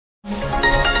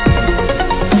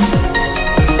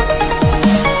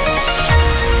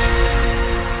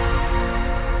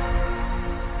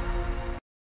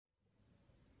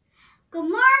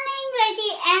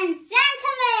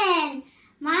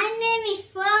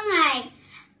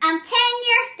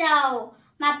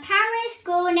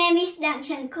Đặng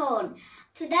Trần Côn.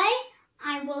 Today,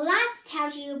 I would like to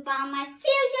tell you about my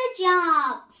future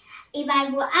job. If I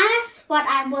were asked what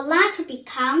I would like to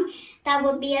become, that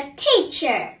would be a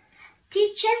teacher.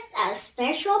 Teachers are a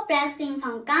special blessing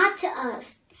from God to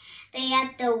us. They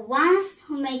are the ones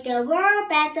who make the world a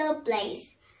better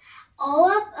place.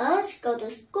 All of us go to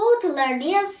school to learn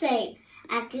new things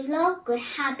and develop good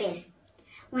habits.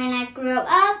 When I grow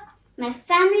up, my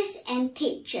family and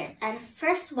teachers are the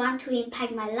first one to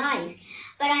impact my life,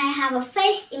 but I have a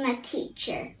faith in my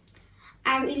teacher.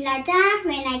 I realize that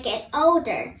when I get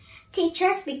older,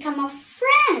 teachers become our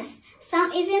friends.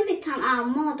 Some even become our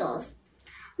models.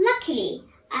 Luckily,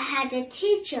 I had a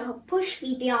teacher who pushed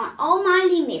me beyond all my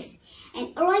limits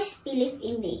and always believed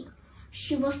in me.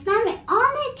 She was not my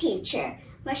only teacher,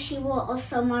 but she was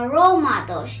also my role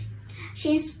model.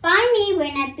 She inspired me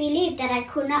when I believed that I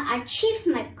could not achieve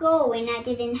my goal when I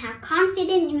didn't have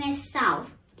confidence in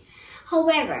myself.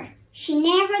 However, she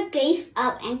never gave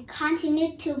up and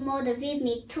continued to motivate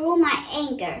me through my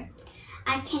anger.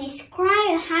 I can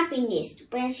describe her happiness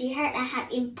when she heard I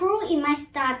have improved in my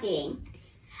studying.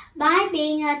 By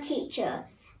being a teacher,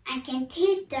 I can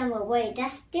teach them a way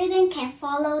that students can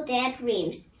follow their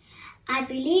dreams. I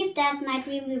believe that my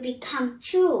dream will become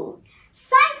true.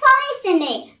 Thanks for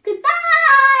listening. Goodbye!